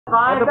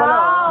Find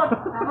out,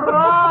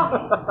 bro!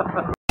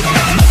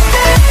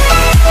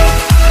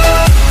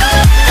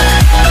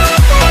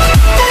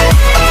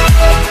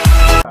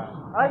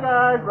 Hi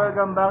guys!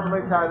 Welcome back to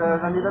my channel.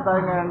 Nandito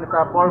tayo ngayon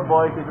sa 4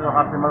 Boys dito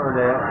sa Cartimar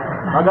ulit.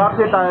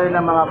 Mag-update tayo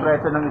ng mga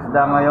presyo ng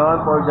isda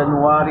ngayon for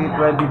January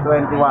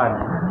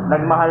 2021.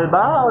 Nagmahal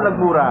ba o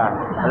nagmura?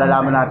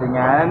 Alalaman natin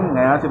yan.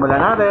 Ngayon, simulan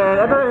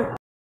natin. Ito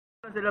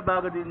sila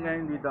bago din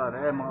ngayon dito.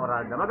 Mga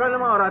oranda.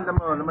 Magkano mga oranda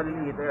mo?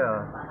 Maliliit eh.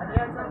 Ano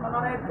yan sir? Mga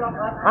red cup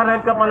at...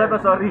 Red cup pala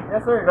to, sorry.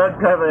 Yes sir. Red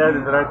cup,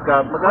 ayan. Red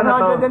cup. Magkano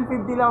to?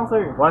 150 lang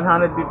sir.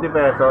 150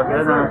 pesos.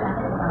 Yes sir.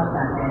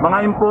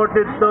 Mga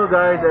imported to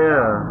guys.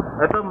 Ayan.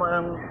 Ito,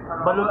 ang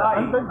balon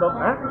ay.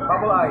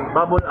 Bubble eye.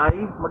 Bubble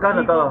eye?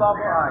 Magkano to?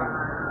 Bubble eye.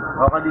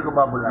 O, kaliko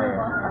bubble eye.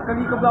 Ang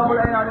kaliko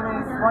bubble eye natin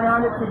is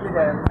 150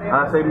 din.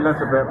 Same lang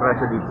sa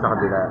presyo dito sa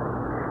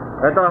kabila.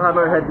 Ito ang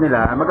hammerhead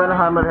nila. Magkano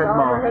hammerhead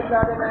mo? Hammerhead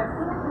natin is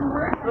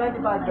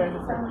 25 pesos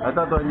sir.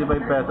 Ito,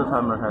 25 pesos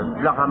hammerhead.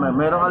 Black hammer.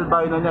 Merong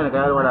albino niyan,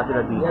 kaya wala sila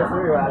dito. Yes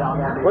sir, wala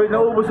kami natin. Uy,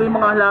 naubos na yung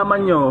mga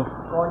halaman nyo.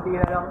 Konti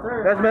na lang sir.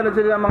 Kasi meron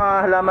sila mga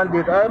halaman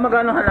dito. Ay,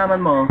 magkano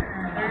halaman mo?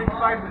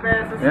 35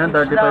 pesos. Ayan,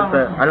 35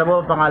 pesos. Alam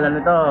mo, pangalan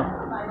nito.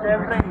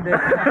 Siyempre hindi.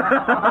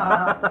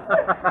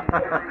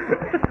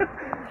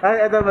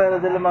 Ay, ito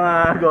meron sila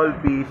mga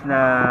goldfish na...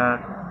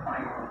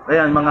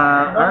 Ayan,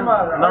 mga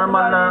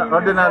normal na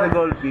ordinary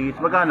goldfish.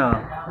 Magkano?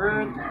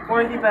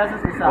 40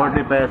 pesos isa.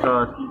 40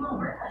 pesos.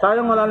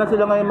 Sayang wala na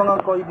sila ngayon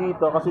mga koi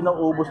dito kasi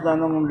naubos na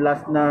nung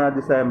last na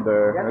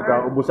December.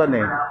 Nagkaubusan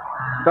eh.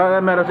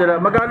 Kaya meron sila.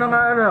 Magkano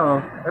nga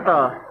ano? Ito.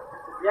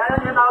 Yan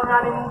ang tinatawag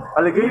natin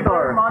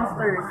alligator.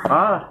 Monsters.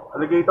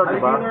 Alligator,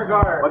 diba? Alligator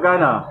gar.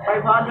 Magkano?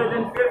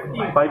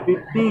 550.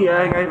 550.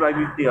 Ayan ngayon,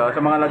 550. Oh. Sa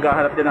mga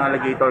naghahanap din ng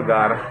alligator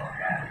gar.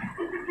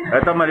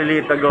 Ito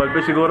maliliit na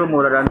goldfish. Siguro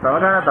mura lang ito.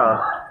 Magkano ito?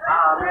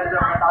 Meron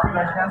lang natawag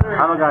na siya sir.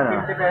 Magkano?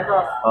 50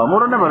 pesos. Oh,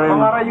 mura na ba rin?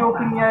 Mga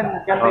rayupin yan.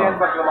 Ganito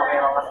yan pag lumaki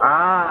ang kasi.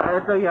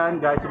 Ito yan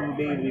guys, yung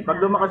baby. Pag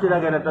lumaki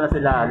sila, ganito na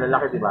sila.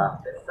 Lalaki, diba?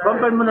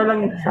 Compare mo na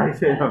lang yung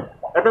size.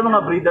 Ito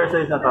mga breeder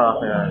size na to.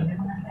 Ayan.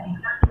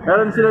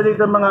 Meron sila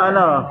dito mga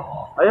ano.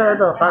 Ayan,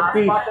 ito,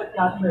 catfish.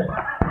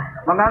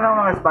 Magkano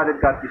mga spotted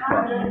catfish mo?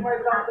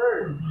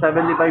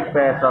 75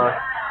 pesos.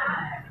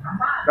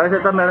 Kasi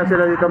ito, meron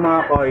sila dito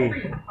mga koi.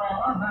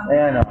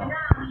 Ayan o.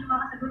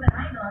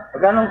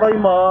 Pagkanong koi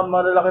mo,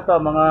 malalaki to.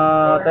 Mga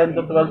 10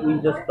 to 12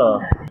 inches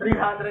to.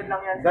 300 lang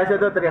yan. Guys,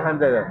 ito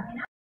 300.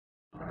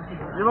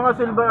 Yung mga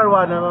silver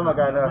arwana mo,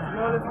 magkano?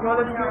 Let's go.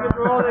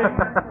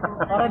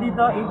 Para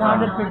dito,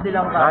 850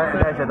 lang pa.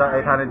 Guys, ito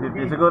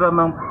 850. Siguro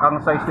ang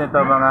size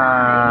nito mga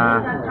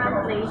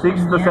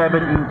 6 to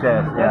 7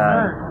 inches.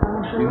 Yan.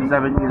 6 to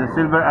 7 inches.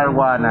 Silver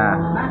arwana.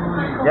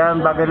 Yan,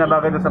 bagay na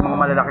bagay ito sa mga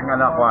malalaking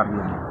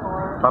aquarium.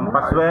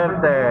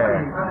 Pampaswerte.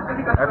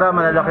 Ito,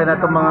 malalaki na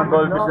itong mga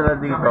goldfish nila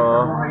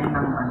dito.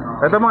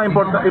 Ito mga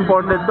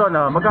imported to,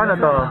 no? Magkano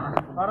to?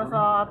 Para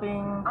sa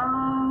ating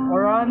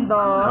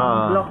oranda,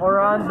 black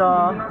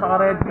oranda, saka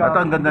red cup.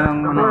 Ito, ang ganda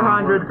ng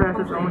 400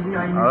 pesos only.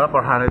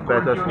 400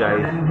 pesos,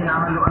 guys.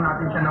 Hinahaluan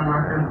natin siya ng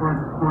western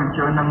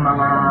culture ng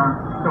mga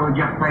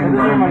zodiac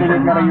sign. Ito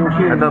maliliit na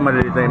rayukin. Ito,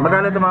 maliliit na yun.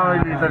 Magkano ito mga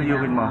maliliit na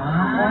rayukin mo?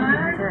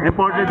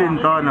 Imported din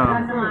to, no?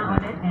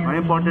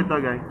 Imported to,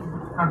 guys.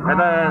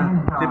 Ito,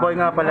 si Boy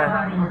nga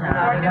pala.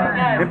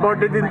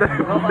 Imported din to.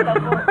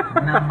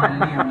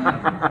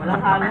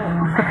 Walang halo.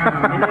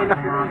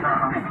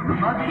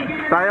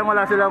 Sayang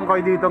wala silang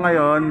koi dito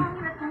ngayon.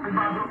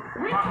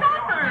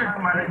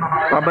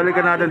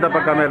 Pabalikan natin ito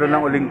pagka meron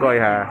ng uling koi,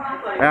 ha.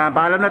 Ayan,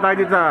 paalam na tayo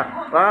dito sa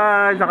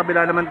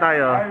kabila naman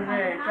tayo.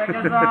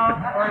 Check us out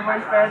or my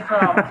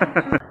special.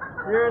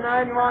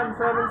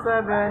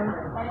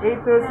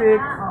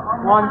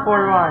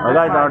 09177-826-141.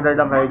 Alright, order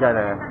lang kayo dyan,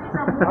 eh.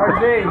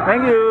 RJ.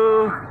 Thank you!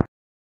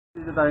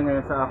 Dito tayo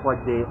ngayon sa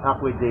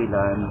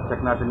Aquadayland.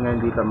 Check natin ngayon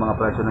dito ang mga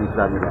presyo ng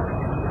isla nila.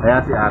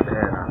 Ayan si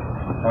ate.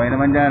 Okay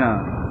naman dyan, oh.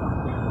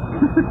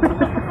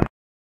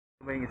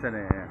 Ito ba yung isa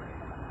na yan?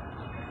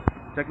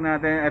 Check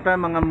natin. Ito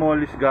ang mga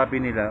mollies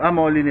gapi nila.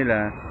 Molly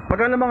nila.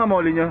 Magkano mga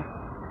molly nyo?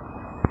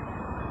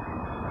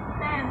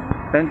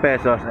 10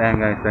 pesos.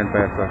 Ayan guys, 10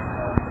 pesos.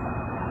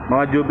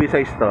 Mga juby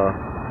size to.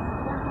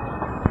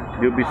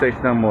 Juby size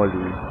ng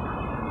molly.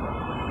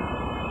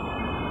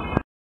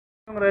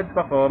 Yung red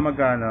pa ko,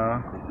 magkano?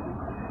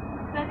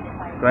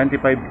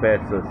 25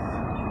 pesos.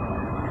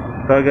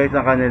 Ito guys,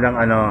 ang kanilang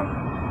ano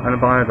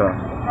pa nga ito?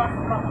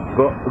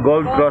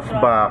 Gold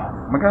crossback.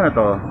 Magkano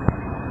to?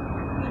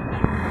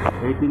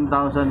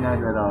 18,000 nga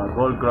ito.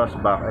 Gold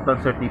crossback. Ito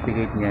ang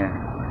certificate niya.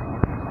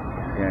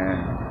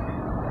 Yan.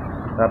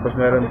 Tapos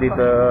meron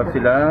dito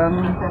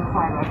silang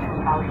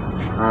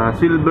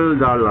silver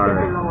dollar.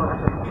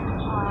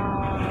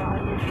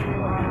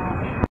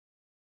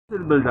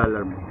 Silver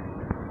dollar mo.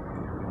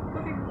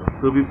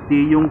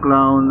 250 yung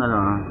clown,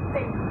 ano?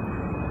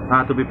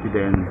 250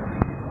 din.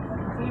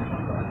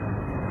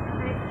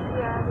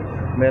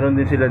 Meron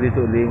din sila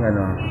dito uling,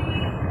 ano?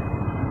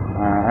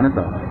 Ano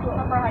to?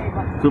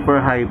 Super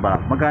high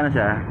back. Magkano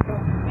siya?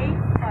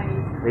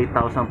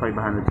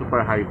 8,500.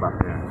 Super high back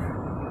yan.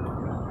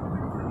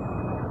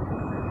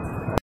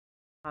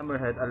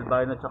 Hammerhead,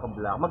 albino tsaka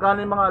black.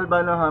 Magkano yung mga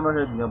albino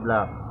hammerhead nyo?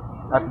 Black.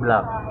 At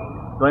black.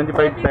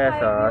 25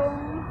 pesos.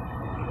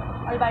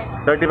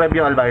 Albino. 35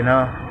 yung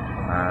albino.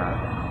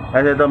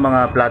 Kasi ito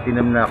mga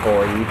platinum na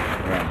koi.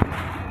 Ayan.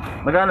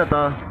 Magkano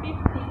to?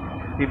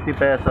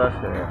 50 pesos.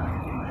 Ayan.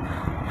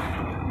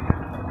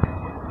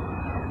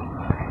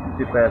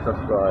 50 pesos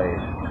koi.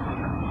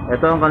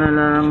 Ito ang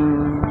kanilang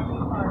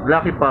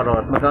Lucky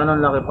Parrot. Magkano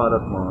ang Lucky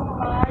Parrot mo?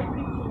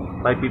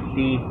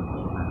 550.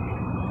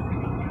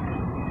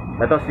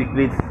 Ito,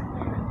 cichlids.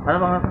 Ano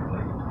mga?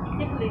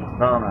 Cichlids.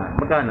 Oo nga.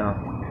 Magkano?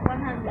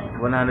 100.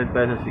 100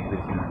 pesos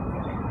cichlids na.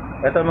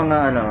 Ito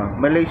mga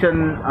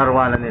Malaysian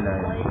arwana nila.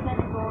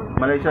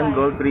 Malaysian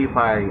Gold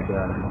 3.5.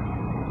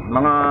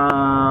 Mga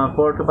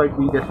 4 to 5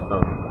 inches to.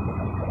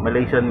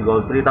 Malaysian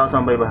Gold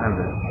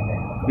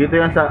 3,500. Dito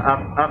yan sa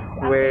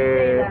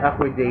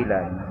Acque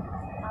J-Line.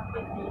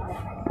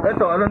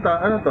 Ito, ano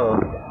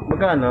to?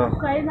 Magkano?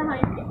 China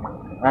Hyping.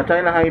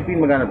 China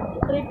Hyping, magkano?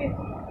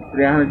 350.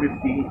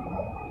 350.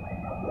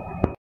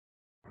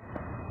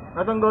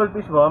 Itong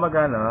goldfish mo,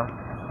 magkano?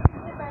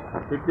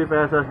 50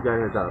 pesos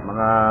guys. Ito,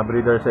 mga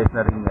breeder size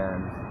na rin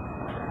yan.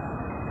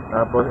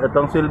 Tapos,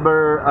 itong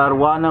silver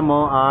arwana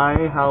mo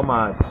ay how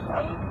much?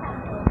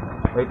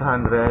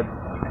 800.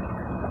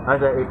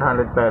 Ay,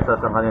 800 pesos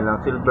ang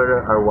kanilang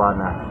silver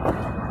arwana.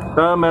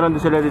 So, meron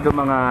din sila dito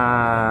mga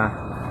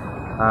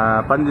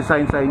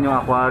pan-design sa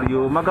inyong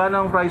aquarium.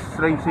 Magkano ang price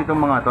range nitong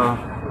mga to?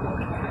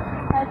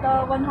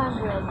 Ito,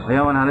 100.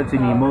 Ayan, 100 si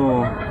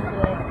Nemo.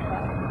 100.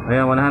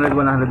 Ayan, 100,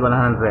 100,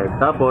 100.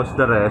 Tapos,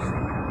 the rest?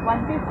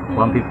 150.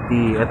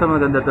 150. Ito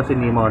maganda to si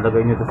Nemo.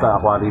 Lagay nyo to sa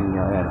aquarium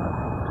nyo. Ayan.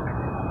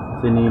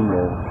 Si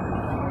Nemo.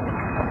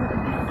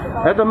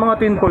 Ito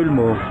mga tin foil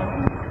mo.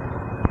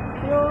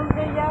 Yung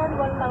ganyan,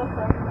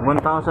 1,000.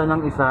 1,000 ang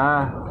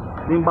isa.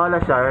 Yung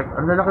bala shark.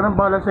 Ang lalaki ng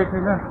bala shark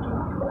nila.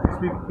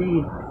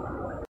 650.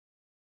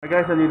 Okay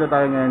guys, dito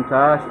tayo ngayon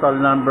sa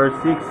stall number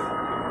 6.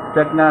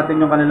 Check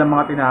natin yung kanilang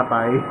mga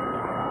tinapay.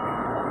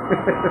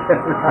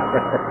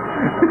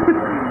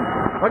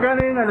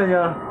 Magkano yung ano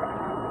nyo?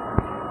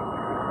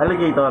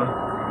 Alligator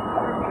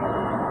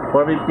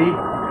 450.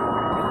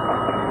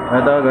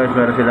 Ito guys,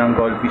 meron silang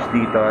goldfish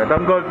dito. Ito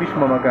ang goldfish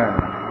mo magkano?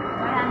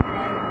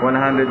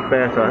 100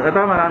 pesos.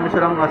 Ito marami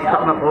silang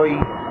stock na koi.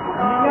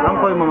 Ang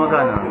koi mo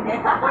magkano? 40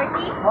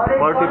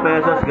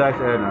 pesos guys.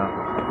 Ayan,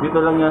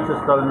 dito lang yan sa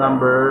stall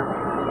number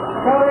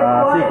 6.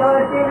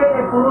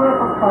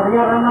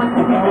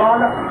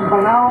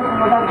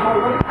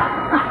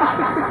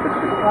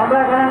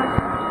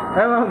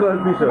 Ay mga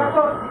goldfish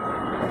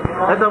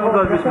Ito mga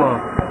goldfish mo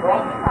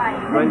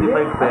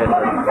 25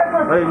 pesos.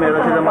 Ay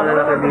meron silang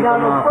malalaki dito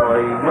mga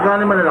koi.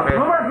 Magkano yung malalaki?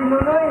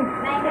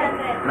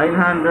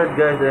 900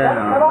 guys.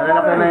 Ayan,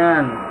 malalaki na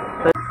yan.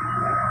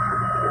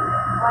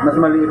 Mas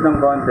maliit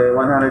ng konti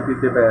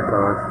 150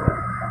 pesos.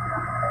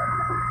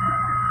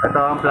 Ito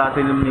ang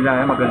platinum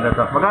nila. Maganda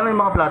to. Magkano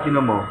yung mga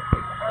platinum mo?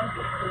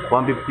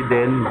 150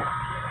 din.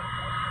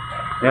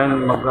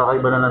 Yan,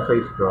 magkakaiba na ng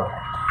size ko.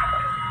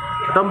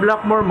 Itong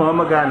Blackmore mo,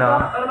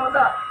 magkano?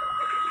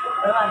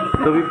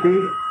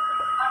 250?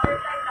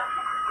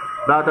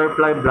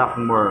 Butterfly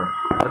Blackmore.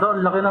 Ito,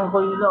 ang laki ng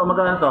coin nila.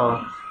 Magkano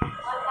to?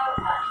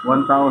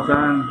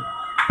 1,000.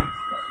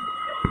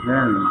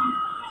 Yan.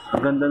 Ang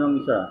ganda ng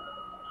isa.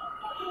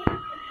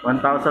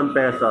 1,000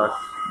 pesos.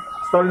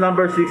 Stall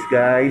number 6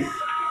 guys.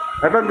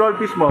 Ito ang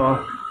goldfish mo.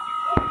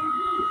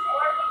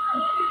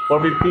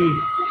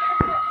 450.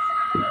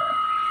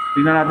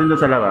 Tingnan natin doon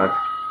sa labas.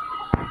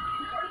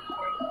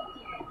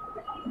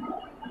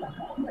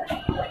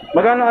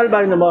 Magkano ang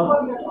albino mo?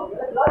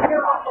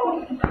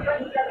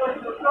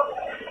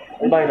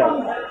 Albino.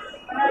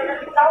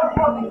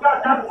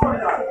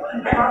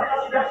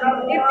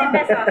 50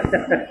 pesos.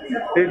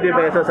 50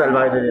 pesos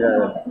albino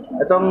nila.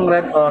 Itong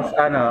red os,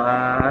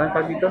 anong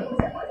tag dito?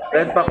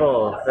 Red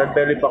pako, red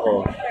belly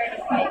pako.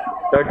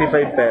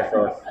 35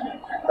 pesos.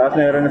 Tapos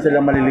meron na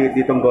silang maliliit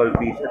ditong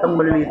goldfish. Itong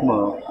maliliit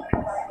mo?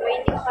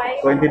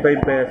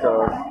 25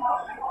 pesos.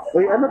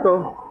 Uy, ano to?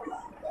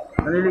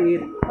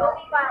 Maliliit.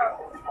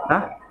 Ha?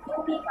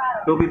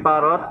 Tupi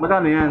parrot?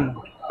 Magkano yan?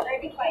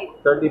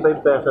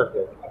 35 pesos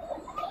eh.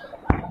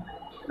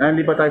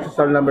 Hindi pa tayo sa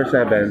stall number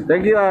 7.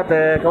 Thank you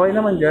ate. Kaway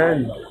naman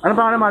dyan. Ano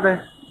pangalan mo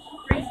ate?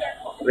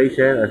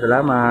 Rachel.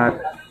 Salamat.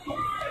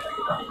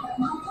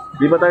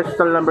 Di ba tayo sa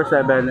stall number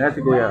 7?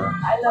 Si kuya.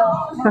 Hello.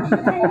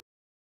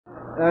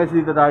 Guys,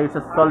 dito tayo sa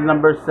stall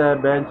number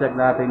 7. Check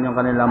natin yung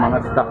kanilang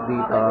mga stock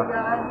dito.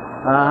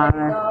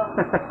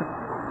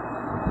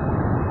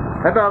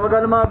 Ito,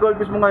 magkano mga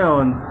goldfish mo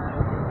ngayon?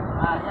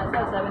 Yan sir,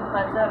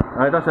 75 sir.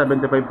 Ito,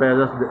 75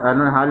 pesos.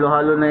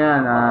 Halo-halo na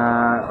yan.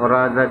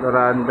 Red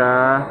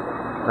oranda.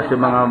 Tapos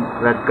yung mga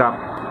red cap.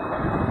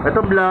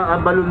 Ito,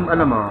 balloon,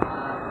 ano mo?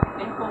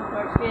 Ping pong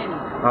first skin.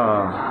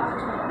 Oo.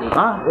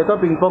 Ito,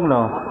 ping pong,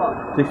 no?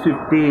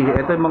 650.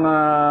 Ito yung mga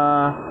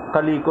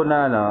kaliko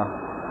na, no?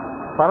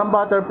 Parang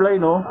butterfly,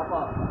 no?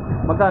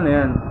 Magkano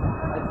yan?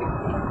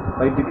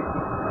 550.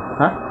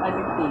 Ha?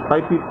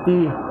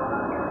 550.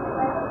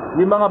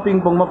 Yung mga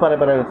ping pong mo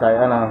pare-pareho sa'yo.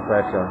 Ano ang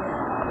presyo?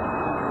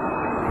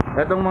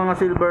 Etong mga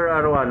silver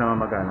arwana,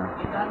 magkano?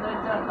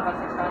 800 sir, saka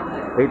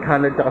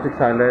 800 600. tsaka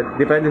 600.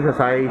 Depende sa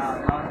size.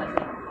 Sir.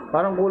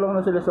 Parang kulang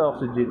na sila sa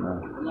oxygen. Ah.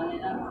 Wala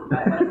nila.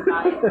 Parang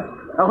kain.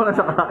 Ako na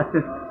sa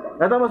kain.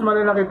 Ito mas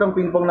malalaki itong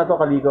pingpong na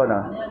to, kaliko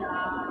na. Ayan,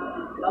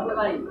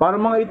 babulay.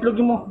 Parang mga itlog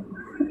mo.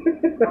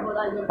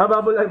 Babulay. Ah,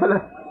 babulay pala.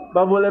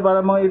 Babulay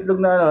parang mga itlog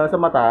na ano, sa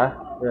mata.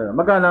 Ayan.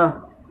 Magkano?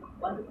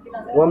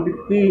 150 150. lang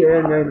sir.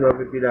 Ayan, guys,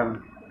 150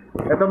 lang.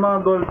 Ito mga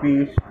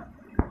goldfish. 150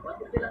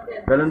 lang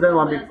din. Ganun din,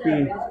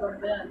 150. Discount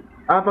pa yan.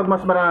 Ah, pag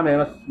mas marami,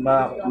 mas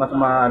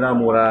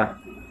mura.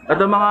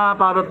 Ito mga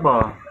parrot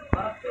mo.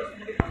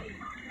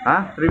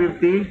 Ha?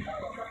 350?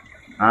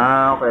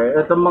 Ah, okay.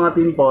 Ito mga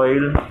tin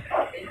foil.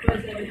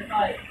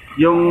 75.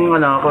 Yung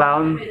ano,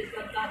 clown.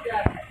 Discount lahat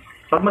yan.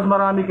 Pag mas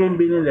marami kayong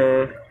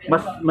binili,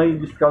 mas may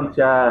discount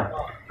siya.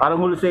 Parang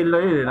wholesale na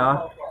yun,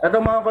 no? Ito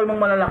mga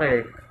kalmang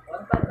malalaki.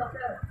 1.5 lang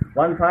sir.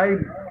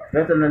 1.5.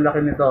 Guys, ang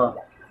lalaki nito.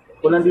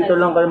 Kung nandito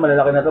lang kayo,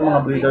 malalaki na ito.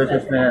 Mga breeder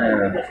size na yan.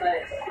 Eh.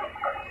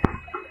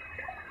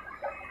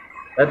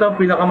 Ito,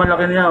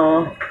 pinakamalaki niya,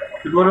 oh.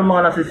 Siguro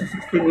mga nasa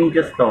 16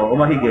 inches to, o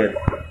mahigit.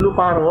 Blue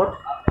parrot,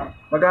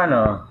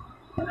 magkano?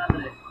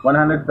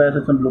 100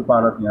 pesos ang blue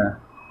parrot niya.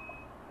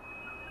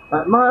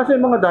 Ah,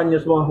 mga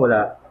danyos mo,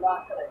 wala.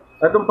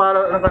 Itong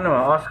parrot,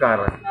 ano,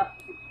 Oscar.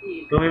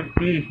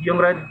 250. Yung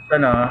red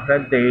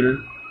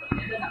tail.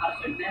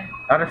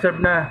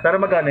 Reserve na. Pero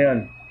magkano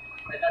yun?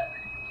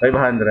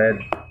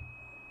 500.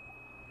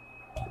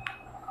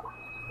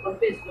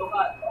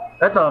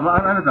 Ito,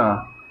 ano to?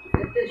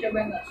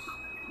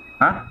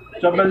 Ha?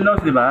 Shovel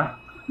nose, di ba?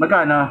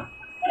 Magkano?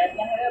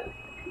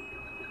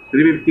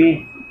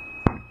 350.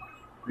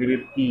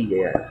 350,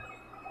 yeah.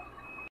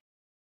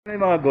 Ano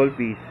yung mga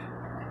goldfish?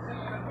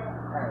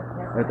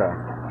 Ito.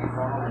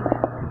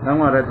 Ang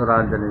mga red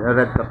oranda nila,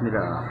 red cap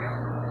nila.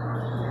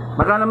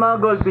 Magkano mga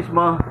goldfish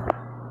mo?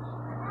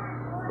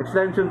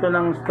 Extension to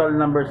ng stall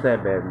number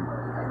 7.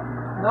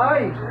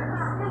 Nice!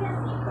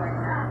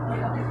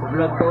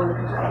 Vlog ko ulit.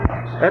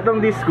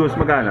 Etong discus,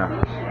 magkano?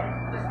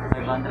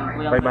 500 po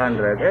yan.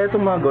 500. Eh,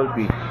 itong mga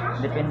goldfish.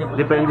 Depende po.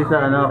 Depende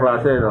sa ano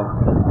klase, no?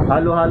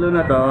 Halo-halo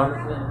na to.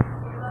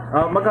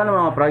 Magkano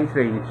mga price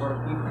range?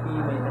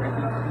 450, may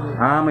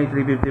 350. Ah, may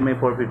 350, may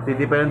 450.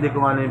 Depende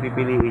kung ano yung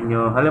pipiliin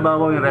nyo.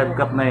 Halimbawa yung red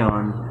cup na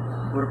yon,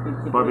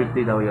 450.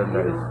 450 daw yun,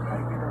 guys.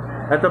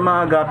 Ito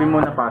mga gapi mo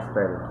na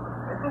pastel. 100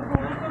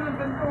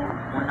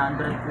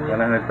 po 100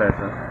 yan.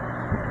 pesos.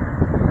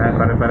 Ayan,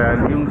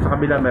 pare-parehan. Yung sa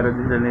kabila, meron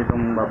din sila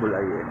nitong bubble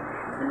eye. Eh.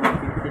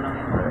 150 lang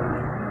yan.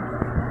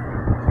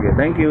 Sige,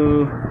 thank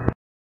you.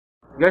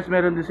 Guys,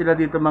 meron din sila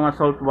dito mga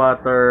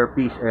saltwater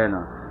fish.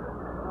 Ayan, oh.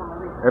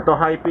 Ito,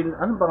 high pin.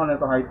 Anong pangalan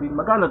ito, high pin?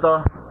 Magkano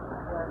to?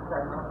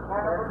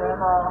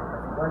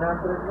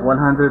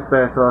 100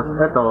 pesos.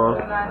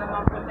 Ito,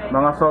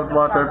 mga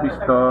saltwater fish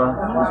to.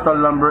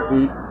 Stall number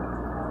 8.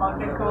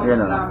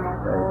 Ayan, oh.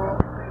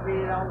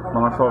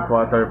 Mga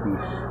saltwater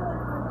fish.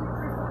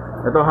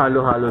 Ito,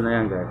 halo-halo na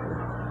yan, guys.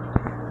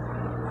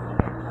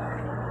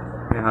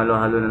 May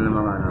halo-halo na ng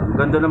mga ano. Ang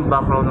ganda ng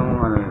background ng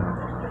ano yun.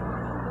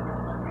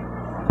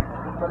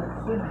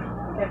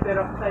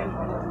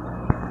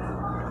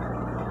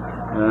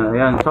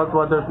 Ayan,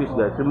 saltwater fish,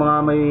 guys. Yung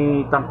mga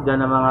may tank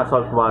dyan ng mga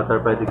saltwater,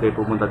 pwede kayo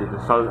pumunta dito.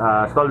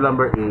 Stall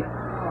number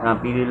 8.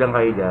 Ayan, pili lang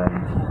kayo dyan.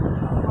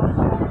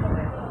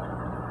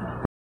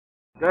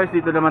 Guys,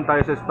 dito naman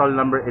tayo sa stall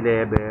number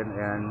 11.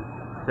 Ayan.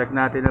 Check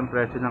natin ang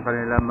presyo ng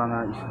kanilang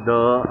mga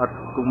isda at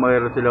kung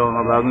mayroon sila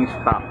mga bagong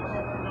stock.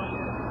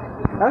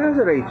 Ayan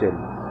si Rachel.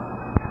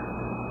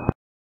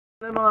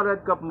 Ano yung mga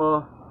red cup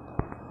mo?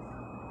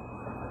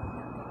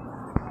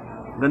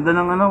 Ganda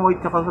ng ano, white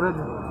tsaka red.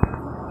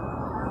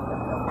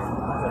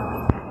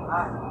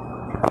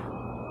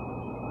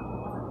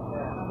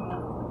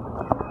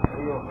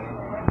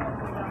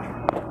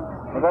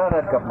 Magkano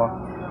red cup mo?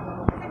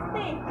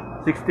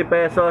 60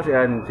 pesos,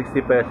 yan,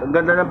 60 pesos. Ang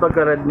ganda ng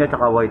pagka-red niya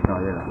tsaka white, no?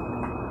 Yan.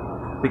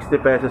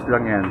 60 pesos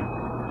lang yan.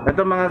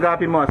 Ito mga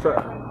gapi mo, so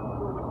 30.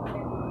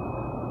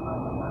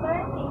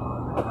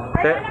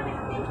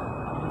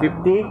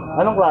 50?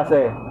 Anong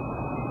klase?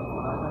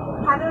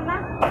 Halo na?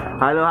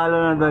 Halo-halo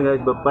na ito,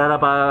 guys.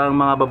 Para parang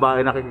mga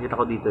babae nakikita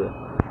ko dito.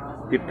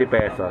 50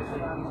 pesos.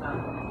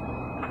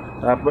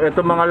 Tapos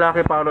ito mga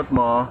lucky parrot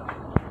mo.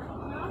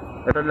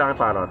 Ito lucky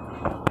parrot.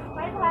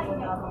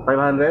 500.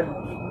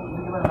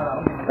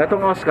 500?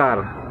 Etong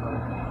Oscar.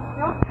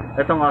 No?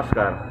 Etong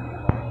Oscar.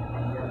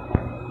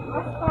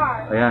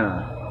 Oscar. Ayan.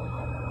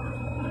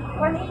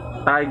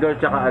 180. Tiger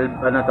tsaka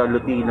ano to,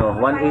 Lutino.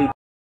 180.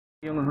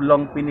 Yung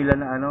long pin nila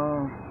na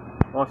ano,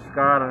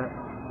 Oscar.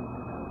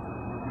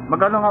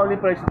 Magkano nga ulit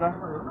price na?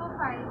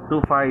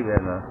 25. 2.5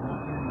 ano.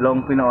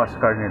 Long pin na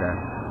Oscar nila.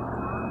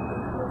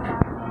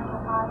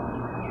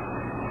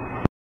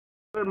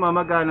 Silver mo,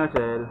 magkano,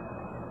 Chel?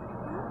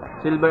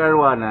 Silver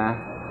Arwana.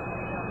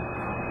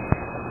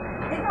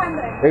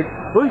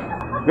 800. Uy!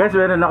 Guys,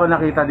 meron ako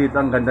nakita dito.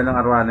 Ang ganda ng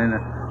arwana na.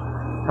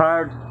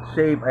 Heart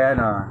shape. Ayan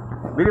o.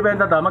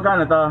 Binibenta to.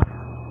 Magkano to?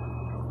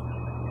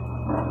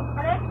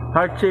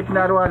 Heart shape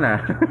na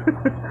arwana.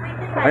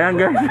 Ayan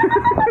guys.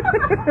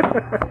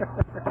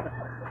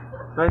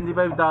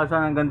 25,000.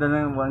 Ang ganda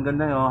na, ang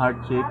ganda yung heart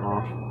shape,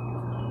 oh.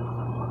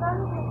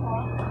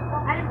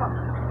 Ano po?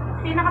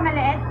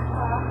 Pinakamaliit?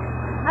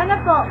 Ano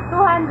po?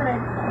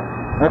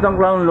 200. Itong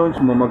crown launch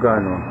mo,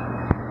 magkano?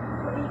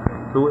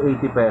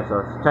 280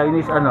 pesos.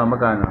 Chinese ano,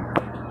 magkano?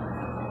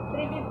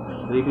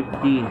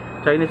 350.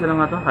 350. Chinese ano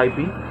nga to? High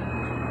pin?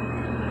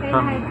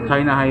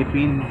 China high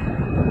pin.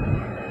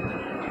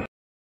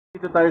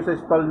 Dito tayo sa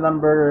stall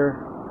number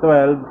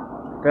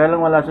 12. Kaya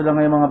lang wala sila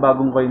ngayon mga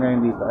bagong coin na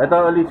dito.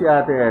 Ito ulit si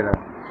ate Ella.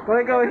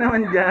 Kaway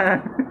naman dyan.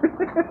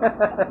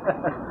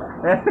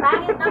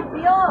 Pangit ang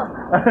view.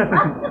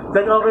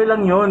 Sag okay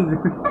lang yun.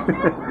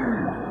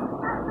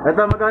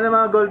 Ito, magkano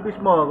mga goldfish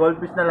mo?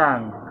 Goldfish na lang.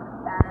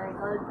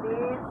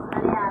 Goldfish.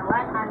 Ayan,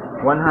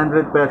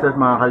 100 pesos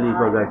mga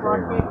kaliko guys.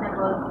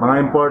 Mga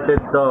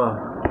imported to.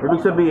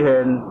 Ibig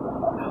sabihin,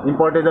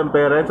 imported ang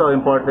parents o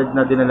imported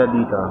na dinala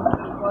dito?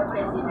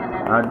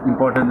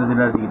 Imported na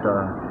dinala dito.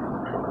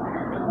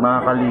 Mga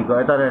kaliko.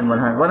 Ito rin,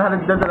 100.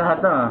 100 din lahat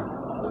na.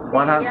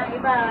 100. Yung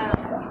iba,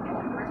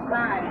 mas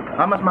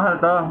mahal. Mas mahal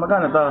to.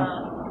 Magkano to?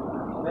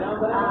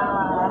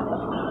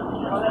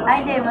 Ay,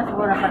 hindi. Mas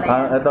mura pala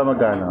yan. Ito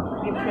magkano?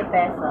 50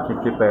 pesos.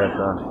 60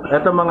 pesos.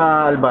 Ito mga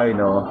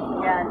albino.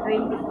 Yan,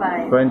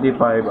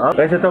 25. 25.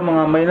 Kasi ito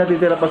mga may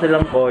natitira pa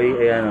silang koi.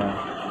 Ayan o.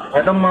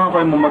 Itong mga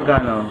koi mo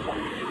magkano?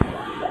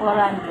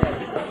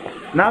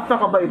 400.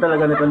 Napakabait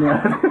talaga nito niya.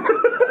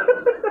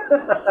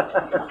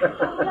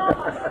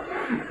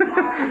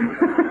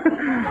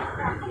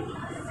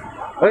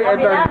 Uy,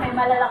 ito. May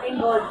malalaking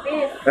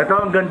goldfish. Ito,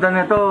 ang ganda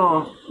nito.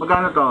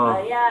 Magkano to?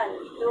 Ayan,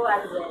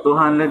 200.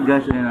 200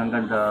 guys, yun ang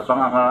ganda.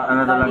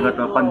 Ano talaga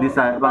to?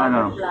 Pan-design, pang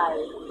ano?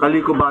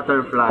 Kaliko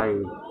butterfly.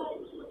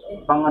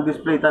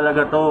 Pang-display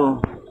talaga to.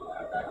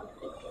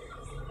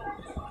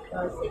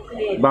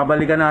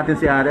 Babalikan natin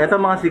si Ari. Ito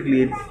mga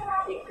cichlids.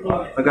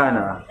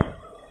 Magkano?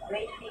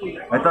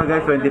 20. Ito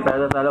guys, 20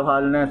 pesos.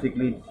 Halo-halo na yung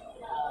cichlids.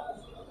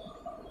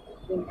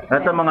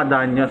 Ito mga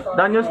danyos.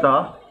 Danyos to?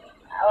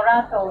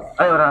 Oratos.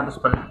 Ay, oratos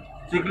pala.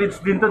 Cichlids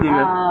din to, di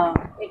ba?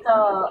 Ito,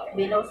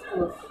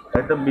 binustus.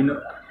 Ito,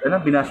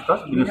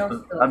 binastos? Binustos.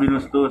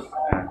 Binustos.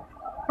 Ayan.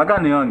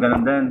 Magkano yun?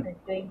 Ganun din.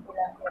 20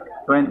 lang.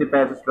 20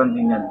 pesos lang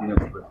din yan,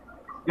 binustos.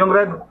 Yung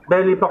red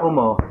belly pa ko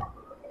mo,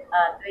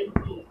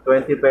 20.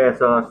 20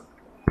 pesos.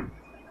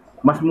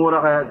 Mas mura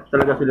kaya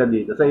talaga sila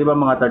dito. Sa iba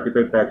mga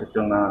 35 pesos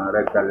yung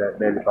red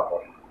belly pa ko.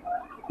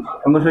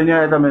 Kung gusto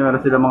niya, ito may meron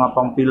sila mga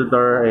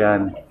pang-filter.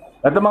 Ayan.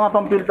 Ito mga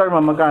pang-filter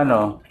mo,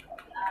 magkano?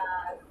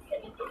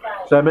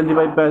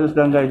 75 pesos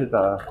lang guys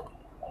ito.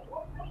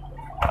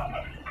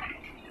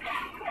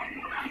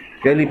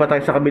 Kaya lipat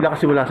tayo sa kabila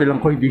kasi wala silang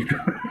koi dito.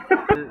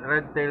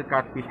 Red tail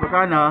catfish.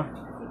 Magkano?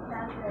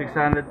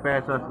 600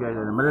 pesos guys.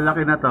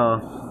 Malalaki na to.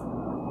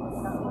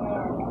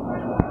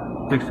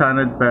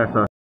 600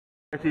 pesos.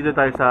 Dito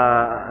tayo sa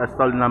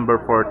stall number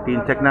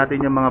 14. Check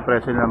natin yung mga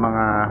presyo ng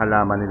mga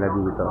halaman nila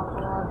dito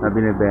na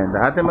binibenta.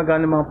 Ate,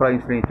 magkano mga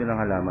price range ng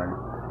halaman?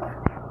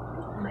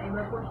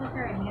 Iba po siya,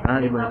 sir.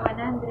 Iba.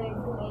 100,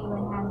 may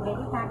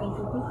 100, sa akin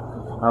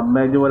 250.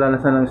 Medyo wala na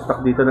sa ng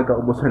stock dito,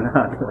 nagkaubusan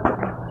na.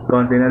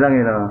 Konti na lang,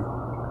 yun.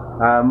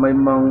 May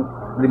mga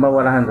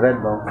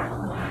 5,100, no?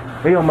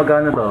 Eh, yung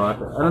magkano to?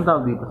 Anong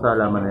tawag dito sa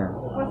halaman na yan?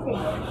 Kasi,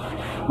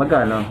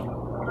 Magkano?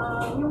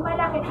 yung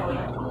malaki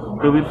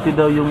 250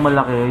 daw yung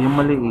malaki, yung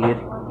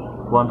maliit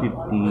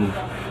 150.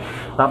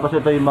 Tapos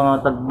ito yung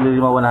mga tag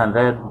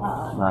 5,100.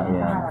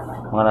 Ayan.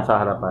 Mga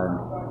nasa harapan.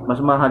 Mas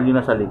mahal yun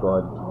na sa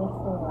likod.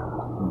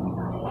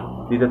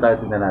 Dito tayo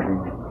tingnan natin.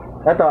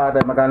 Ito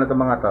ate, magkano itong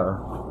mga to?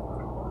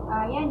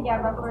 yan,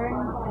 Java fern.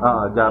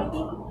 Oo, Java.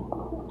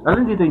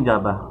 Alin dito yung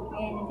Java?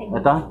 Ayan,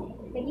 Ito?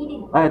 sa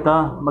gilid. Ito.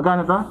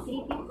 Magkano to?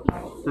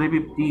 350.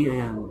 350,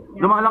 ayan.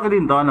 Lumalaki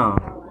din to, ano?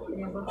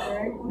 Java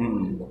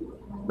fern.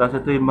 Tapos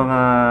ito yung mga...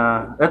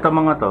 Ito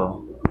mga to.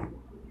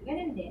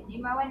 Ganun din.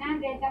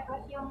 5,100. Tapos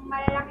yung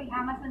malalaking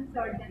Amazon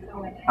sword na to.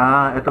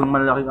 Itong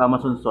malalaking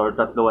Amazon sword,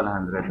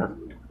 3,100. Tapos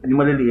yung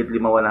maliliit,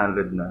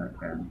 5,100 na.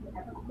 Ayan.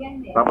 Yan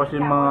din. Tapos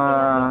yung mga,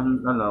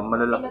 ano,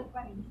 malalaki. Silot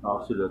pa rin.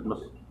 Silot.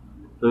 Mas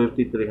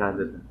 250,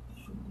 300.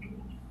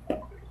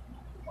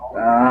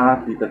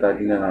 Dito tayo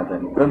tingnan natin.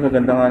 Ito, ang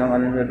ganda nga ng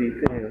ano na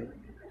dito eh.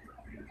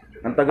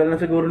 Ang tagal na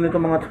siguro nito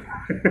mga to.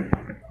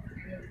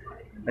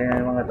 Ayan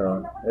yung mga to.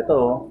 Ito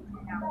oh.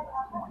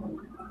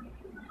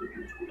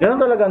 Ganun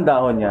talaga ang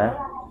dahon niya.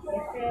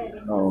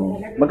 Oo.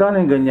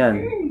 Magkano yung ganyan?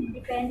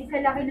 Depende sa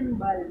laki ng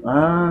ball.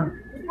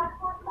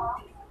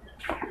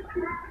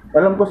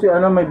 Alam ko si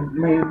ano may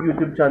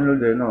YouTube channel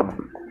din, no.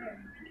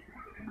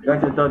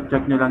 Guys, ito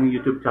check niyo lang yung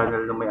YouTube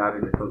channel ng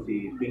may-ari nito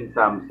si Ping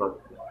Samson.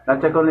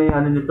 Na-check ko na yung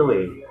ano nito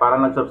eh.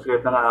 Parang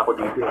nag-subscribe na nga ako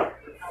dito eh.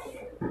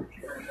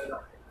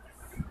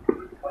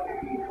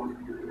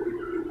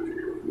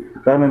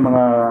 Kaya may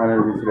mga ano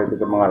din sila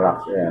dito, mga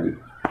rocks. Ayan.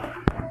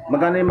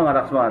 Magkano yung mga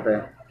rocks mo ate?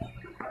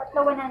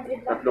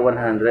 3,100 lang.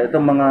 3,100.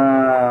 Itong mga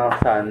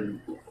sand,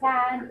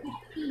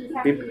 Sa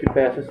 50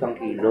 pesos ang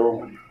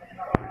kilo.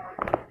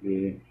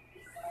 Okay.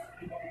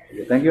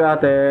 Thank you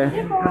ate.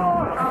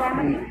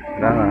 Salamat.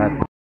 Salamat.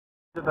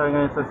 Dito tayo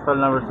ngayon sa stall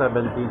number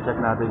 17. Check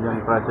natin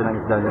yung presyo ng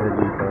isda nila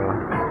dito.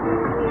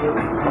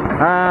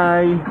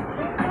 Hi!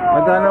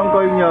 Magkano ang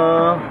koi nyo?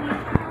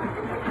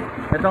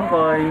 Itong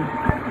koi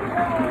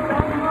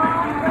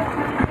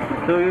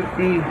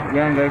 250.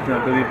 Yan guys,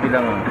 250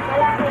 lang.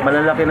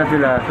 Malalaki na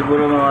sila.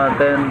 Siguro mga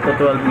 10 to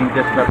 12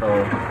 inches na to.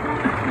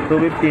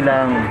 250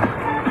 lang.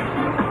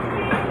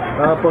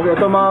 Tapos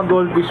ito mga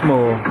goldfish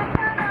mo.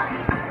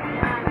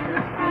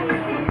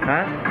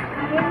 Ha?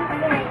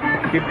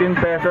 15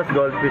 pesos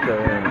goldfish.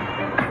 Ayan.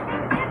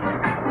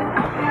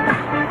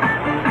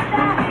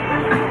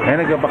 Ayan,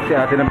 nagkabak si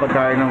ate ng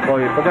pagkain ng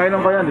koi. Pagkain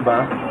ng koi yan, di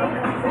ba?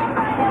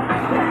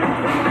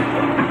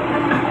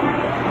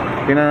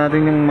 Tingnan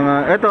natin yung mga...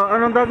 Eto,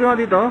 anong tawag mo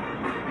dito?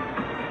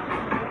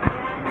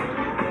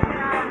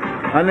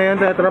 Ano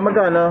yung tetra?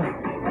 Magkano?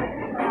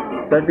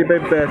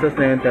 35 pesos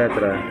na yung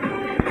tetra.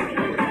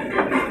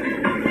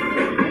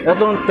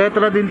 Etong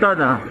tetra din to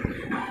na.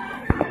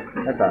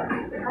 Eto.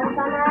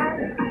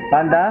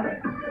 Panda?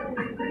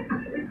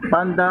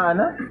 Panda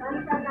ano?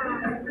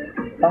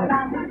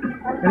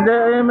 Hindi,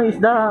 ay may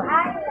isda.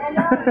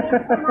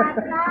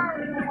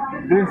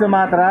 Green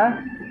Sumatra?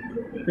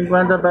 50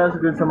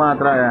 pesos Green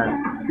Sumatra yan.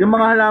 Yung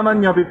mga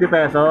halaman nyo, 50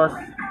 pesos.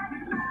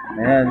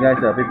 Ayan guys,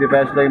 50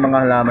 pesos lang yung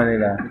mga halaman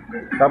nila.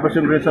 Tapos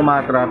yung Green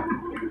Sumatra,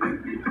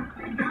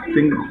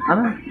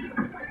 ano?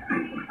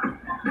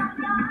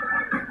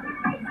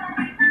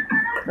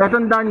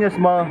 Itong danyos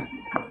mo.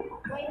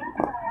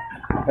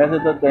 Kasi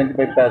ito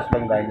 25 pesos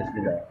lang danyos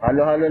nila.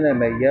 Halo-halo na,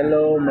 may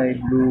yellow, may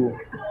blue.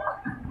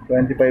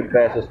 25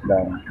 pesos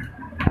lang.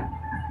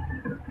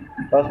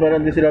 Tapos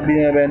meron din sila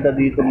binibenta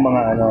dito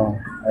mga ano,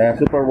 ayan,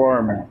 super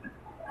warm.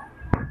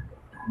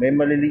 May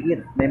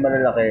maliliit, may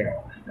malalaki.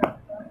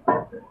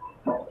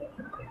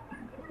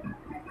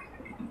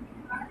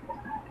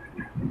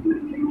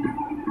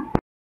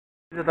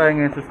 Dito tayo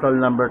ngayon sa stall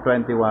number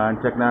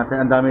 21. Check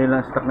natin, ang dami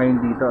nilang stock ngayon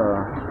dito.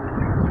 Oh.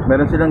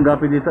 Meron silang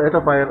gapi dito.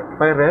 Ito,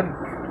 fire red?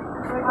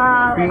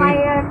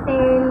 Fire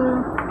tail.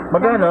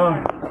 Magkano?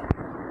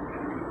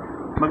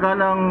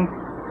 Magkano ang,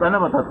 ano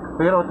ba ito?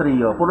 Pero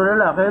trio. Puro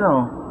lalaki,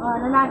 no?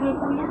 Lalaki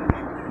ito yan.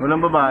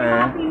 Walang babae.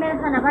 Mga female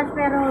sa labas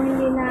pero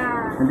hindi na,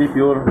 Hindi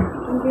pure.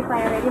 hindi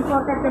fire red.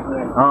 Imported kasi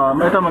yan. Oo,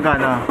 ito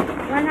magkano?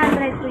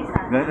 100 po isa.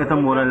 Ito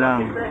mura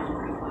lang.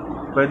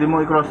 Pwede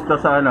mo i-cross ito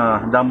sa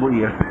ano, Dumbo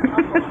ear.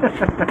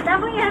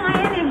 Damo yan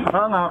ngayon eh.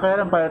 Oo nga, kaya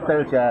lang fire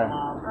tail siya.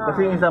 Kasi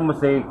yung isang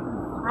mosaic.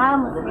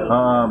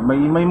 Mosaic.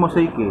 May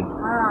mosaic eh.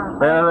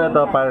 Pero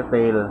ito, fire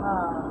tail.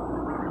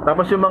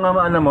 Tapos yung mga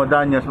ano mo,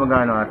 danyos,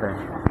 magkano ate?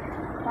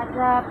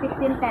 Pag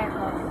 15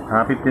 pesos.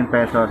 15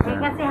 pesos. Eh,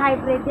 kasi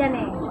hybrid yan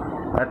eh.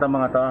 Ito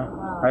mga to,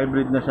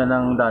 hybrid na siya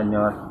ng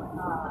danyos.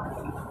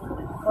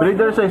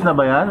 Breeder size na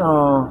ba yan? O...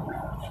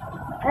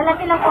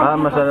 Lalaki lang po.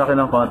 mas lalaki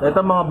ng konti. Ito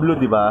mga blue,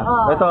 di ba?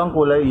 Ito ang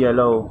kulay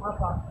yellow.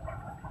 Opo.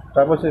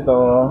 Tapos ito,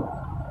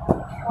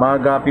 mga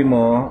gapi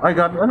mo. Ay,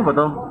 gapi, ano ba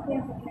to?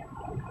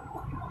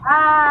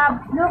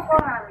 Blue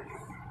corals.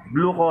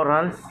 Blue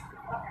corals.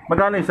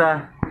 Magkano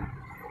isa?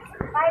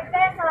 5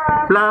 pesos.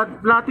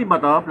 Platy ba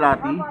to?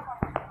 Platy?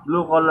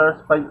 Blue colors,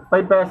 5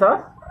 pesos?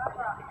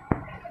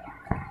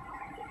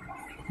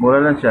 Mura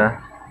lang siya.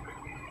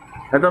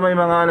 Ito may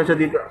mga ano siya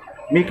dito.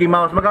 Mickey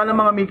Mouse. Magkano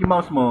mga Mickey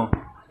Mouse mo?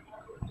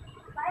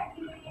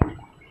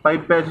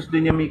 5 pesos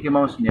din yung Mickey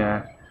Mouse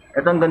niya.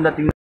 Ito ang ganda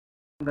tingnan.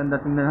 Ang ganda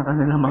tingnan ng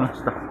kanilang mga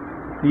stock.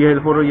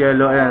 Yellow, puro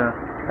yellow. Ayan.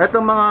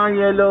 Ito mga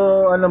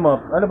yellow, ano mo?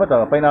 Ano ba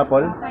to?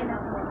 Pineapple?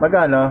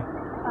 Magkano?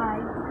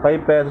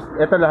 5 pesos.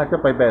 Ito lahat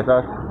yung 5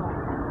 pesos.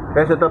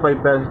 Kasi ito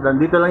 5 pesos lang.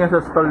 Dito lang yan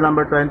sa stall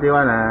number 21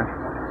 ha.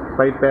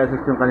 5 pesos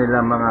yung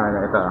kanilang mga ano.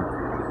 Ito.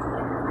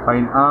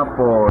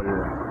 Pineapple.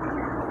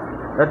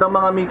 Ito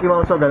mga Mickey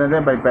Mouse, so ganun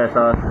din 5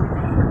 pesos.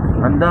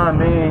 Ang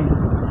dami.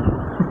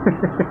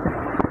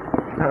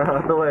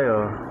 Nakakatuwa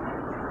oh.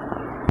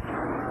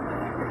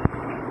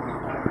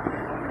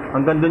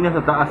 Ang ganda niya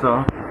sa taas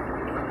oh.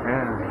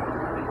 Ayan.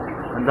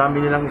 Ang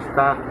dami nilang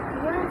stock.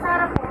 Yung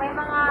sarap po, may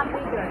mga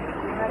breeder.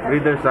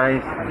 Breeder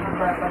size.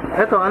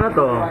 Ito, ano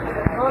to?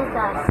 Gold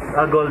dust.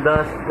 Gold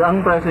dust. Ang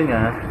presyo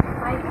niya?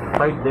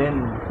 5. 5 din.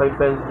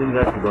 5 pesos din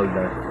guys, gold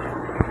dust.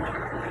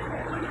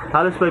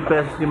 Halos 5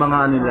 pesos yung mga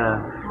nila.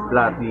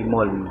 Platy,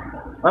 molly.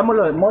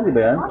 Molly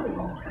ba yan?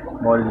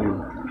 Molly.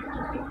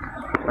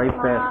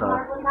 5 pesos.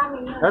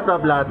 Ito,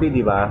 platy,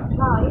 di ba?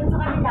 Yun sa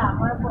kanila,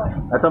 marble.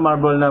 Ito,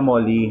 marble na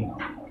molly.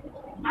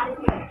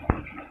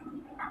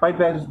 5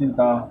 pesos din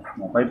to.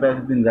 5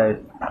 pesos din guys.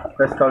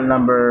 Sa stall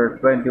number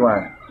 21.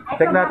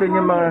 Check natin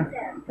yung mga...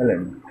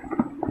 Alin?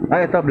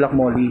 Ito, black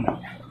molly.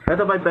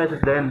 Ito, 5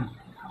 pesos din.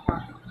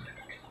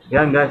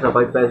 Yan guys, 5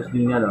 pesos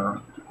din yan oh.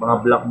 Mga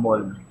black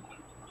molly.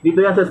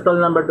 Dito yan sa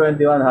stall number 21.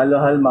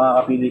 Halo-hal,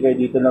 makakapili kayo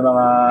dito ng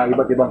mga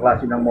iba't ibang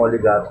klase ng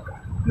molly gap.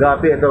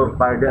 Gapi, ito,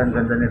 parde, ang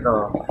ganda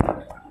nito.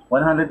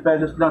 100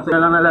 pesos lang. Sila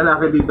lang na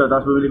lalaki dito,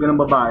 tapos bumili ka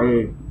ng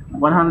babae.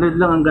 100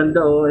 lang, ang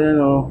ganda oh. Ayan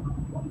oh.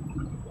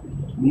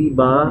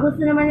 Diba?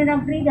 Gusto naman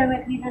nilang breeder,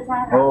 may breeder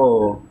sa harap.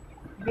 Oo.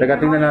 Teka,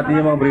 tingnan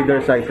natin yung mga breeder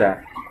size ha.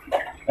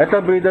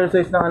 Ito breeder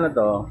size ng ano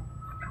to?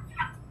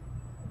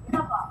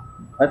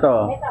 Ito.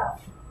 Ito.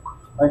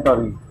 Ay,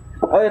 sorry.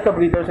 Ay, ito,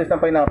 breeder size ng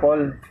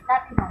pineapple.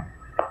 Platinum.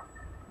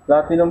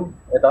 Platinum,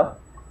 ito?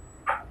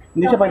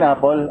 Hindi siya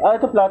pineapple. Ah,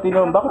 ito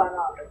platinum.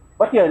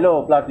 Ba't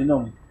yellow?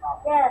 Platinum.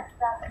 Yes,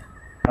 platinum.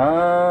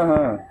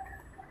 Ah.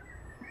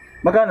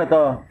 Magkano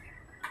to?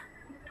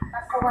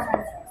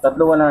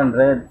 Tatlo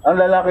 100. 3,100. Ang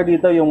lalaki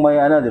dito yung may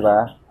ano, di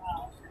ba?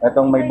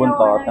 Itong may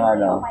buntot na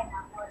ano. Yung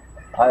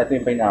pineapple. Ah, ito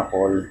yung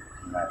pineapple.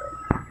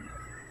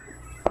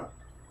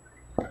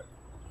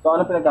 So,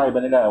 ano pinagkaiba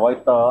nila?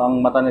 White to. Ang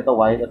mata nito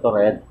white, ito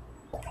red.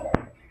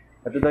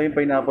 Ito daw yung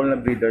pineapple na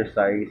breeder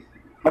size.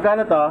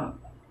 Magkano to?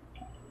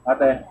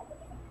 Ate?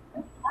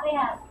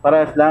 Parehas.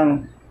 Parehas lang.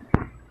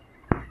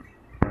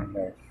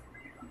 Okay.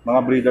 Mga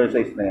breeder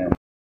size na yan.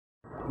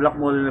 Black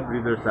mole na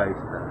breeder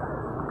size.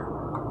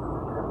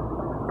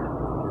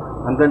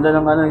 Ang ganda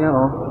ng ano niya,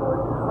 oh.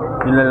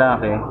 Yung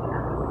lalaki.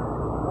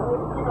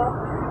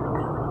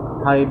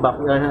 High back,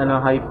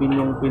 high pin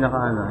yung pinaka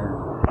ano. Yan.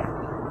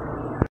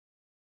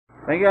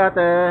 Thank you,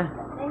 ate.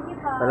 Thank you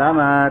po.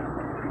 Salamat.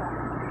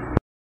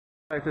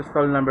 Sa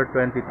stall number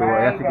 22.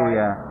 Ayan si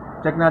kuya.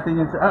 Check natin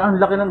yung... Ah, ang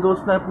laki ng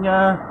ghost knife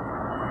niya.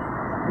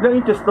 Ilang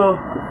inches to?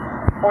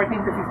 14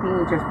 to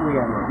 15 inches po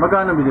yan.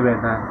 Magkano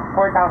binibenta?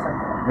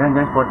 4,000. Yan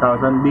guys,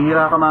 4,000.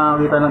 Bihira ka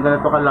makakita ng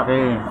ganito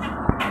kalaki.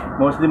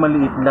 Mostly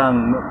maliit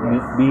lang.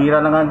 Bihira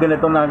na nga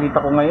ganito nakita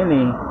ko ngayon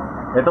eh.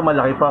 Ito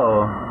malaki pa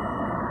oh.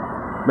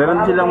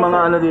 Meron silang mga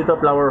ano dito,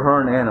 flower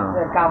horn. Ayan oh.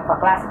 Kampa,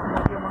 classic.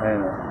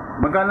 Ayan.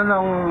 Magkano na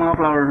ang mga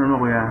flower horn mo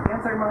kuya? Yan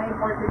sir, mga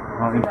imported po.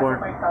 Oh, import.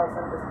 5,000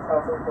 to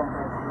 6,000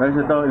 compress. Guys,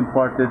 ito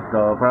imported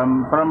to. From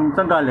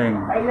saan galing?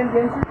 Island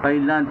din sir.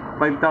 Thailand.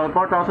 4,000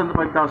 to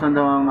 5,000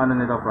 daw ang ano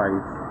nito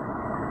price.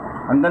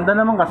 Ang ganda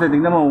naman kasi,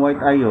 tignan mo,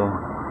 white eye oh.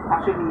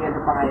 Actually, ano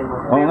pa kayo mo?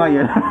 Oo nga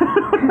yan.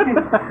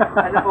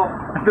 Ano po,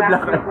 Ito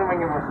black. classic naman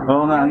yung mas.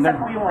 Oo nga, ang Isa ganda.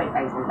 po yung white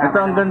eyes. Ito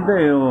ang ganda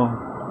eh oh.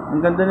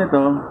 Ang ganda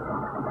nito.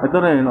 Ito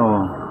rin oh.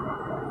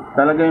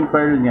 Talaga yung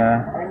pearl niya.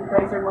 Ang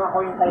price sir, mga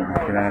coin type na yun.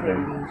 Tingnan natin.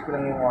 Kasi release ko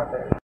lang yung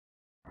water.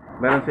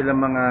 Meron silang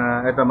mga,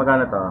 ito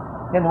magkano to?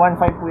 Yan,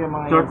 1.5 po yung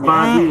mga Short yan.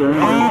 body,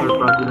 short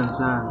body lang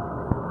siya.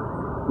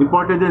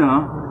 Imported din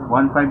oh.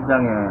 1.5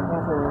 lang yan.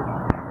 Yes sir.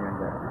 Ayan,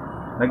 guys.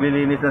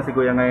 Naglilinis na si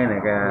kuya ngayon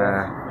eh, kaya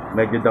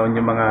medyo down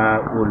yung mga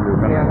ulo.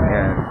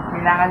 Ayan.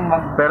 Kailangan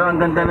mag... Pero ang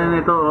ganda na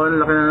nito oh,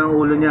 laki na ng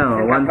ulo niya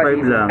oh.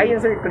 1.5 lang. Ayun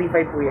sir,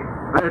 3.5 po yan.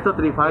 Ah, ito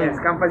 3.5. Yes,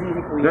 Kampasisi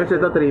po yan. Guys,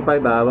 ito 3.5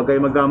 ah. Huwag kayo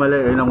magkamali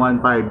eh ng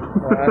 1.5.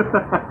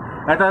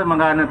 Ito,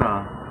 magkano to?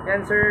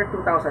 Yan sir,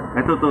 2,000.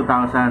 Ito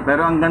 2,000.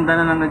 Pero ang ganda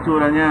na ng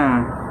itsura niya.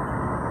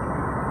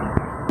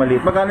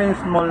 Maliit. Magkano yung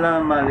small na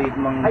maliit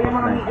mong... Ay, yung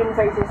mga medium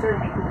sizes sir,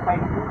 may 2.5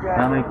 po dyan.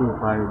 Ah, may 2.5.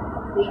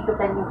 8 to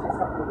 10 inches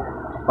na po yan.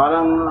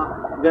 Parang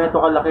ganito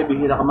kalaki,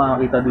 bihira ka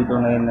makakita dito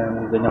ngayon ng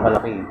ganyan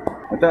kalaki.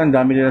 Ito, ang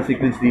dami nilang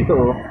cichlids dito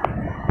oh.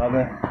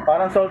 Okay.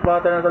 Parang salt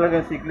water na talaga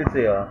yung cichlids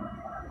eh oh.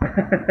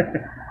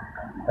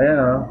 Ayan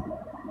oh.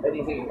 Pwede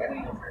sige, ano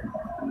yun sir?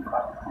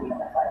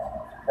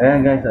 Ayan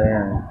guys,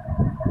 ayan.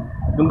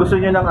 Kung gusto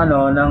niyo ng ano,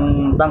 ng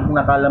tank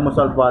na kala mo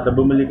salt water,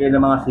 bumili kayo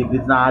ng mga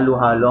cichlids na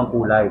halo-halo ang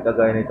kulay.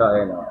 Kagaya nito,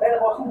 ayan oh. Pero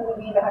kasi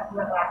hindi lahat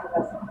ng klase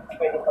ng seeds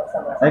pwede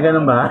pagsama. Ay,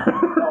 ganun ba?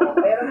 Oo,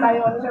 meron tayo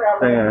ano sir,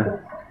 Ayan.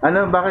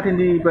 Ano, bakit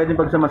hindi pwedeng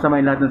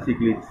pagsama-samahin lahat ng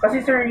cichlids? kasi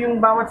sir,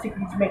 yung bawat seeds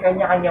may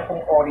kanya-kanya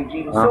pong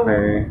origin. So,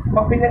 Okay.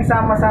 pag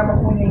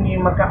pinagsama-sama po ninyo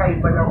yung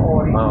magkakaiba ng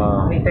origin,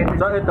 may tendency.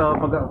 So ito,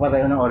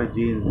 pareho ng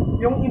origin.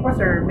 Yung iba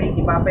sir, may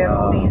iba,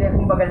 pero may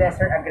kumbaga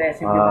lesser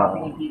aggressive yung mga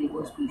pinipili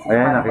kong species. Ayan,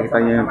 para nakikita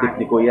niyo yung tip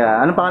ni Kuya.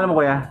 Anong pangalan mo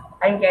Kuya?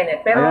 I'm Kenneth.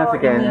 Pero Ayan, si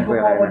Kenneth, hindi ko Kuya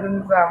po ako Kenneth. dun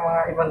sa mga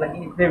ibang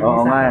nag-interview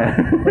Oo nga eh.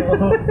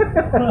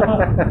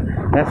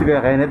 Ayan si Kuya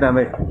Kenneth,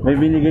 may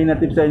binigay na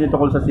tips sa inyo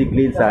tungkol sa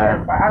cichlids ha.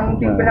 Ang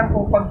tip ko lang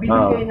po, pag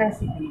binigay ng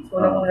seeds, Oo.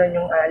 unang-una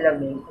yung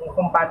alamin kung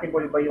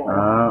compatible ba yung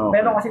Ah, okay.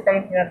 Meron kasi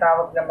tayong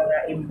tinatawag na mga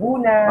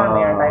imbuna, Ah.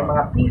 meron tayong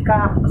mga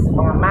peacocks,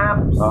 mga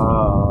maps,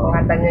 Ah. mga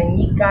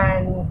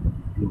tanyanyikan.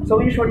 So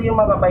usually yung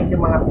mababait yung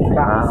mga peacocks.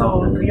 Ah,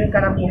 So okay. yun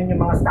karamihan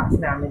yung mga stocks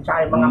namin,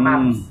 tsaka yung mga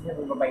maps yung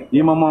mababait.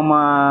 Yung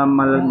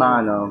mga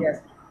ano. Yes.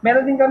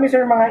 Meron din kami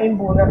sir mga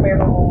imbuna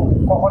pero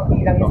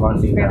kokonti lang yung Kokonti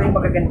species, pero lang. yung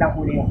magagandang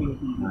kulay yung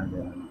pinipili.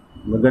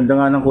 Maganda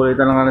nga ng kulay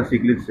talaga ng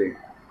cichlids eh.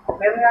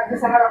 Meron natin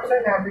sa harap sir,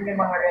 nandun yung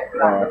mga red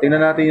flag.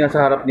 Tingnan natin yung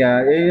sa harap niya.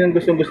 Eh, yung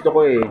gusto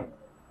ko eh.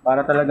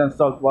 Para talagang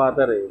salt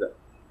water eh.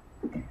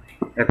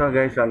 Ito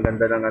guys, ang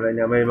ganda ng ano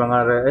niya. May mga,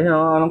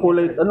 anong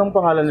kulay, anong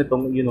pangalan nito?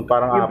 Yun,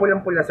 parang Yung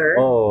pulang-pula sir,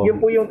 Oo. yun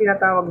po yung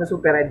tinatawag na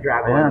super red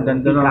dragon. Ayan, ang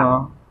ganda na Peacock. no.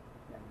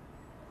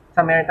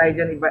 Sa meron tayo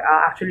dyan, iba,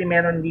 actually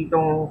meron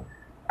ditong,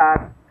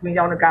 kung hindi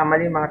ako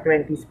nagkamali, mga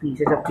 20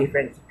 species of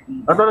different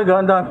species. Ah, talaga,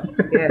 ang dami.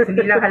 Yes,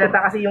 hindi lang halata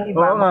kasi yung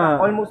iba, Oo nga.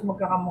 almost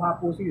magkakamukha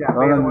po sila. Oo,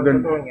 pero ang kung ganda.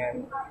 totoo niyan,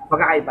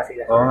 magkakaiba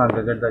sila. Oo nga,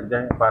 gaganda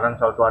dyan. Parang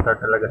salt water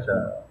talaga siya.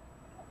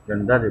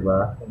 Ganda, di ba?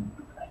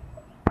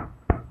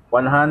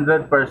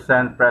 100%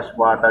 fresh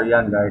water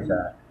yan guys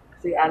ha.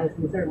 Kasi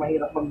honestly sir,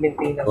 mahirap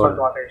mag-maintain ng salt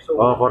water. So,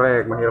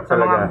 correct. Mahirap sa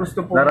mga talaga. gusto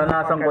po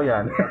Naranasan ko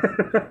yan. Yes.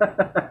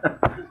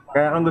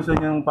 Kaya kung gusto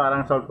nyo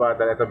parang salt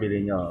water, ito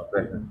bilhin nyo.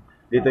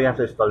 Dito yan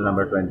sa stall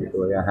number 22.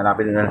 Ayan,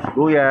 hanapin nyo na si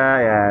Kuya.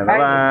 Ayan,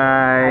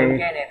 bye-bye.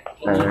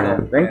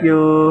 Thank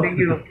you.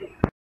 Thank you.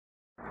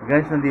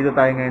 Guys, nandito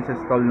tayo ngayon sa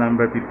stall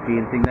number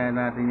 15.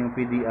 Tingnan natin yung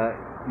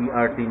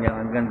ERT niya.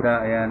 Ang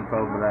ganda. Ayan,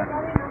 sobra.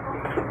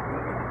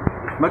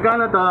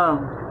 Magkano to?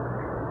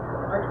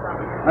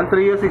 Ang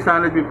trio,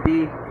 650.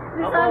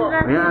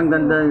 Ayan, ang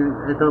ganda.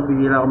 Ito,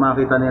 bihira ko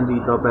makakita niyan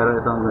dito. Pero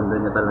ito, ang ganda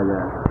niya talaga.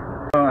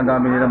 Ang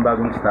dami nilang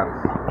bagong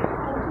stocks.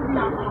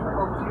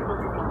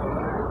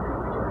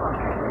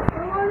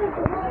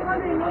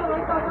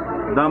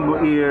 Dumbo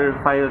ear,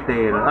 file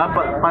tail.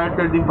 File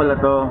tail din pala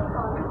to.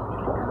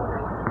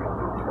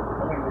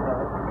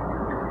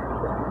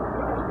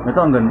 Ito,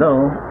 ang ganda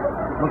oh.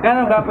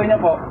 Magkano gapoy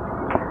niya po?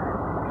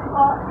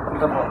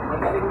 Ito po.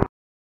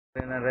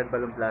 Ang red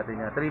balloon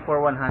platin niya. 3 for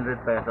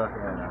 100 pesos.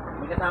 Ayan.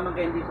 May kasamang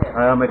candy, sir.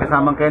 May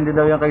kasamang candy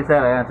daw yung kay Sir.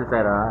 Ayan si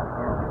Sir ha.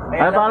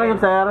 Ano pangalan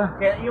yung Sir?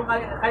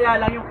 Kaya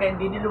lang yung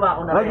candy, niluwa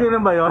ko na Ay,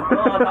 yun ba yun?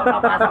 Oo,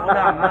 napapasa ko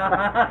lang.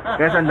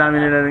 Kaya ang dami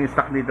nila ng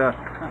stock dito.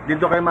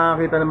 Dito kayo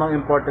makakita ng mga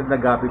imported na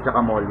gapi tsaka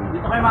molly.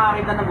 Dito kayo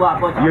makakita ng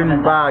gwapo.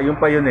 Yun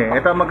pa yun eh.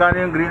 Ito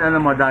magkano yung green ano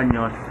mo,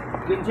 Danyos?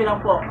 15 lang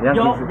po. Yan,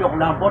 Joke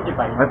lang,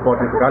 45. Ay,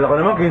 40. Kala ko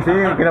naman 15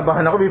 yun.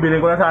 Kinabahan ako,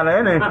 bibilin ko na sana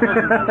yan eh.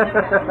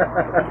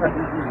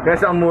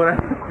 Kasi ang mura.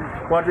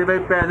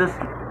 45 pesos.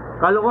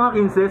 Kala ko nga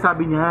 15,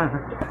 sabi niya.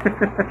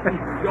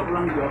 Joke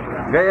lang.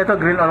 Gaya ito,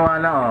 green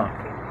arwana oh.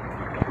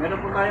 Meron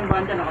po tayong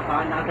banda,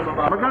 nakatahan na sa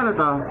baba. Magkano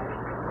to?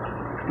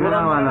 Green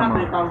arwana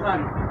mo.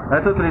 3,000.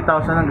 Ito,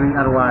 3,000 ang green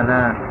arwana.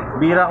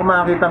 Bira ko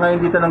makakita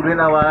ngayon dito ng green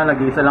arwana.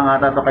 Nag-iisa lang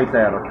ata to kay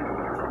Sir.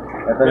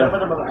 Ito lang.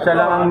 Siya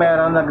lang ang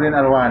meron na green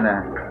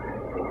arwana.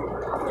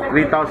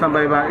 3,000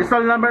 by ba?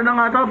 Stall number na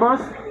nga to,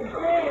 boss?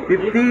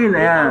 15,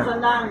 ayan.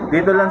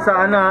 Dito lang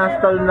sa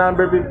stall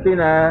number 15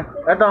 ha.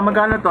 Ito,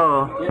 magkano to?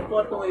 Yan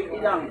po,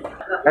 280 lang.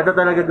 Ito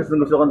talaga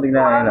gusto kong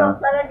tingnan. Ayan,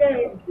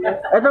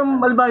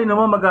 Itong albino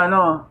mo,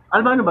 magkano?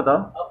 Albino ba to?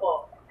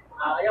 Opo.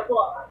 Ayan po,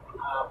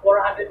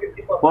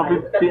 450 po.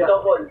 450.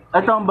 Double.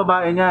 Ito ang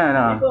babae niya,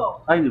 ano?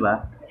 Ay, di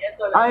ba?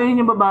 Ito lang. Ay,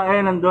 yun yung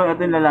babae, nandun.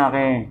 Ito yung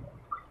lalaki.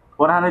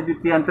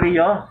 450 ang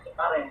trio.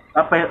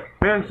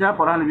 Pair siya,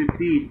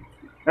 450.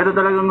 Ito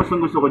talagang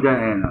gusto ko dyan,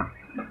 ayan.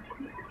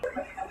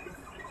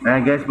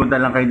 Ayan guys, punta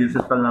lang kayo dito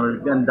sa stall number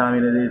 50. Ang dami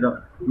na dito.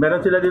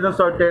 Meron sila dito ng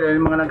short tail.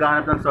 Ayan, mga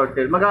naghahanap ng short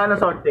tail. Magkano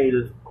short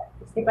tail?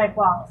 65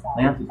 po ako sa.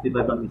 Ayan,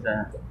 65 ang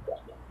isa.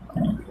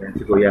 Ayan,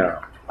 si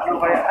Kuya.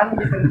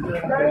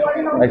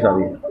 Ay,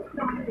 sorry.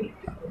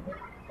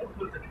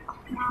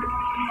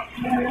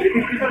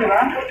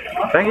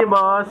 Thank you,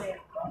 boss.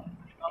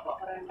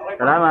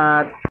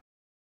 Salamat.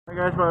 Hey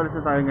guys, paulit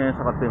na tayo ngayon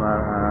sa Cartimar.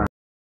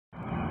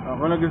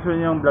 Kung nagustuhan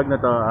niyo yung vlog na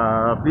to,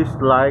 please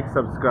like,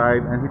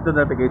 subscribe, and hit the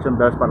notification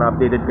bells para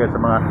updated kayo sa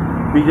mga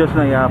videos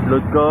na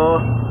i-upload ko.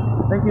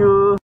 Thank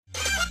you!